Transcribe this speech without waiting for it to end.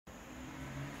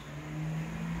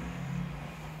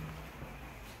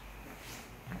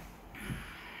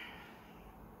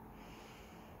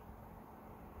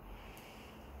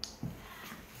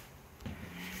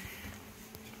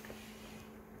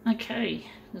Okay,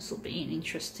 this will be an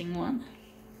interesting one.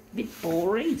 A bit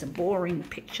boring, it's a boring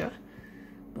picture,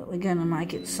 but we're going to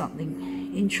make it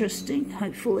something interesting,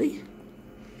 hopefully.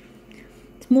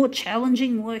 It's more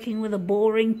challenging working with a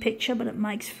boring picture, but it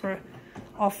makes for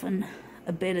often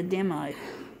a better demo.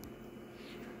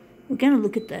 We're going to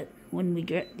look at that when we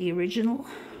get the original.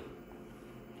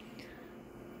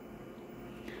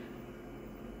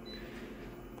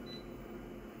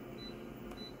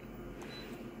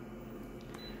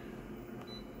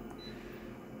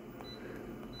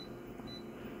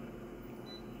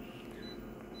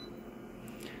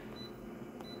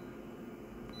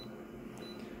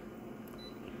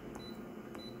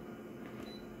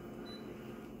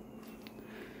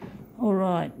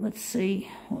 Alright, let's see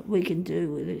what we can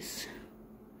do with this.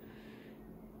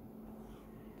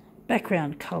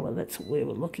 Background colour, that's what we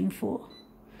were looking for.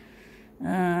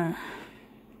 Going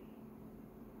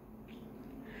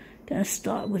to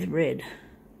start with red.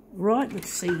 Right, let's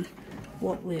see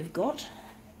what we've got.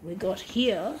 We've got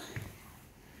here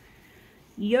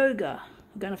yoga.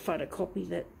 I'm going to photocopy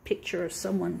that picture of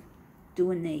someone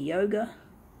doing their yoga.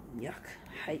 Yuck,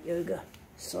 hate yoga.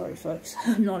 Sorry folks,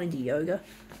 I'm not into yoga.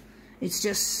 It's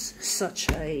just such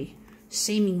a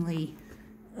seemingly,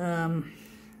 I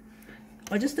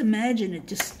just imagine it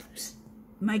just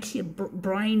makes your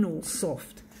brain all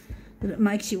soft. That it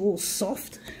makes you all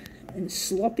soft and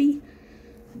sloppy,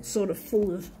 and sort of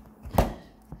full of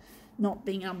not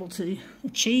being able to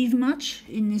achieve much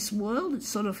in this world. It's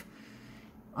sort of,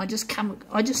 I just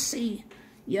see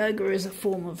yoga as a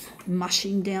form of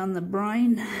mushing down the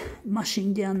brain,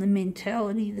 mushing down the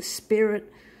mentality, the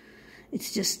spirit.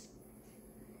 It's just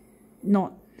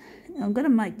not. I'm going to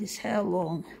make this how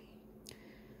long?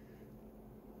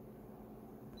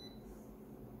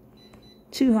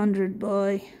 200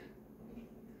 by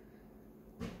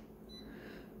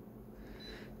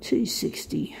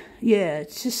 260. Yeah,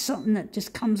 it's just something that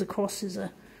just comes across as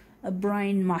a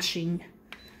brain mushing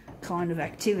kind of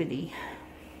activity.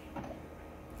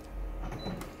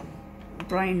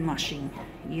 Brain mushing,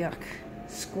 yuck,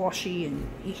 squashy and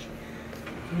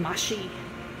mushy.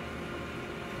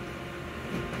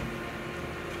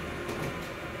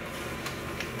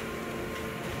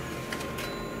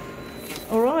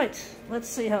 Alright, let's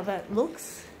see how that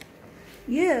looks.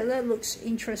 Yeah, that looks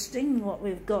interesting, what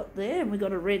we've got there. We've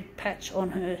got a red patch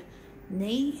on her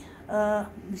knee.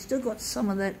 We've still got some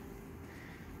of that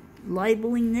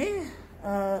labelling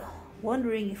there.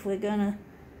 Wondering if we're gonna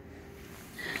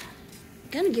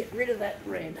get rid of that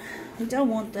red. We don't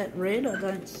want that red, I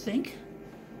don't think.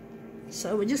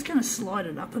 So we're just gonna slide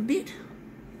it up a bit.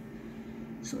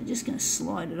 So we're just gonna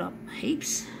slide it up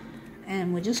heaps,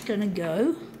 and we're just gonna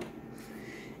go,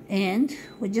 and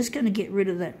we're just going to get rid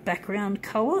of that background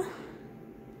colour.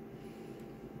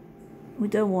 We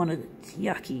don't want it, it's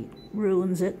yucky, it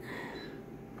ruins it.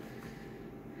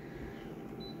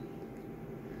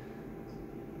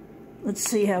 Let's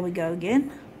see how we go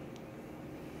again.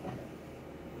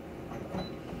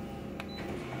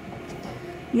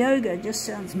 Yoga just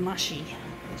sounds mushy.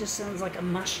 It just sounds like a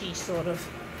mushy sort of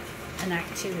an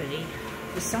activity.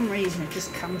 For some reason it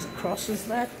just comes across as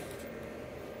that.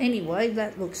 Anyway,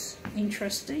 that looks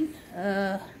interesting.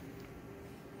 So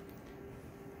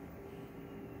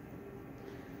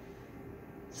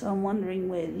I'm wondering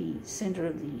where the centre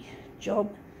of the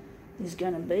job is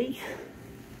going to be.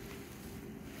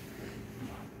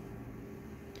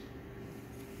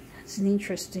 It's an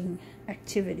interesting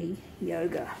activity,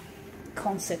 yoga. The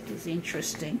concept is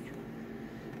interesting.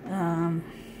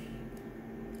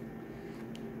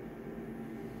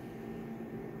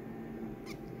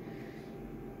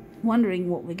 Wondering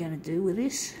what we're going to do with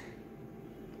this.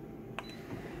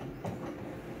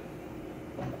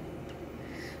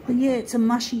 But yeah, it's a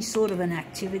mushy sort of an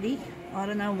activity. I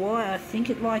don't know why I think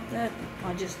it like that.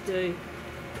 I just do.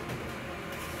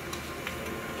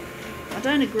 I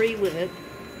don't agree with it.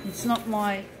 It's not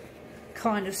my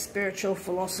kind of spiritual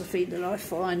philosophy that I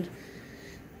find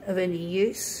of any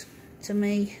use to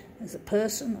me as a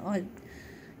person. I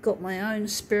got my own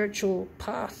spiritual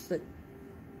path that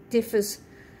differs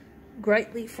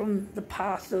greatly from the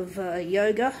path of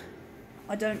yoga.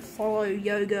 I don't follow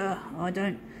yoga. I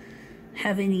don't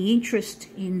have any interest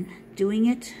in doing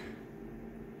it.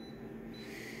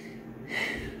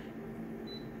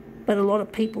 But a lot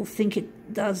of people think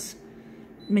it does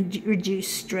reduce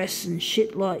stress and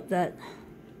shit like that.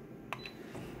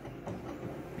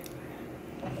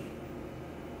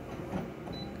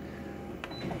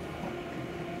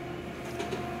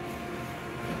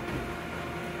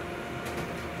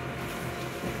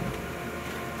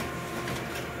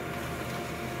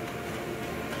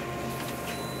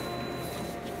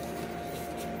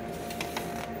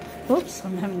 Oops,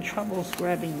 I'm having troubles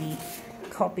grabbing the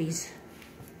copies.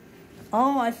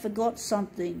 Oh, I forgot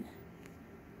something.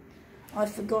 I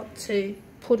forgot to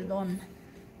put it on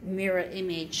mirror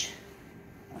image.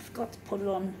 I forgot to put it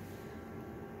on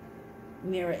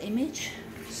mirror image.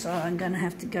 So I'm going to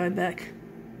have to go back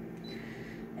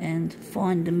and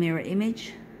find the mirror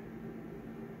image.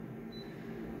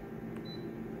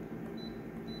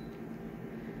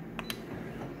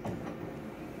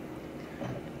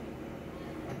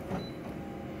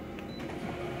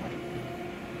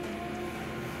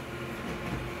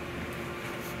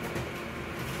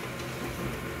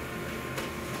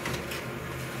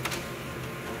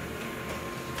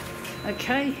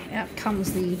 Okay, out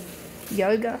comes the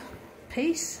yoga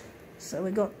piece. So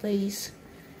we got these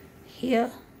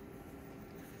here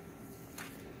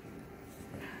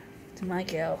to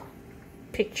make our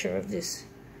picture of this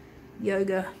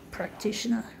yoga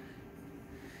practitioner.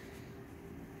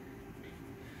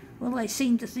 Well, they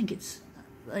seem to think it's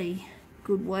a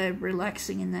good way of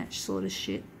relaxing and that sort of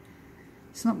shit.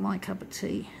 It's not my cup of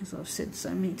tea, as I've said so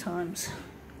many times.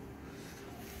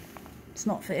 It's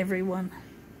not for everyone.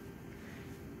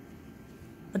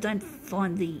 I don't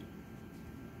find the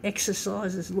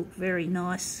exercises look very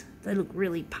nice. They look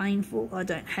really painful. I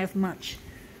don't have much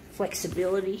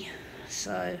flexibility,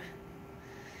 so...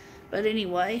 But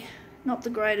anyway, not the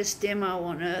greatest demo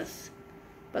on earth,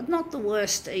 but not the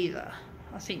worst either.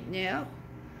 I think now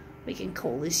we can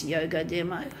call this yoga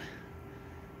demo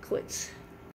quits.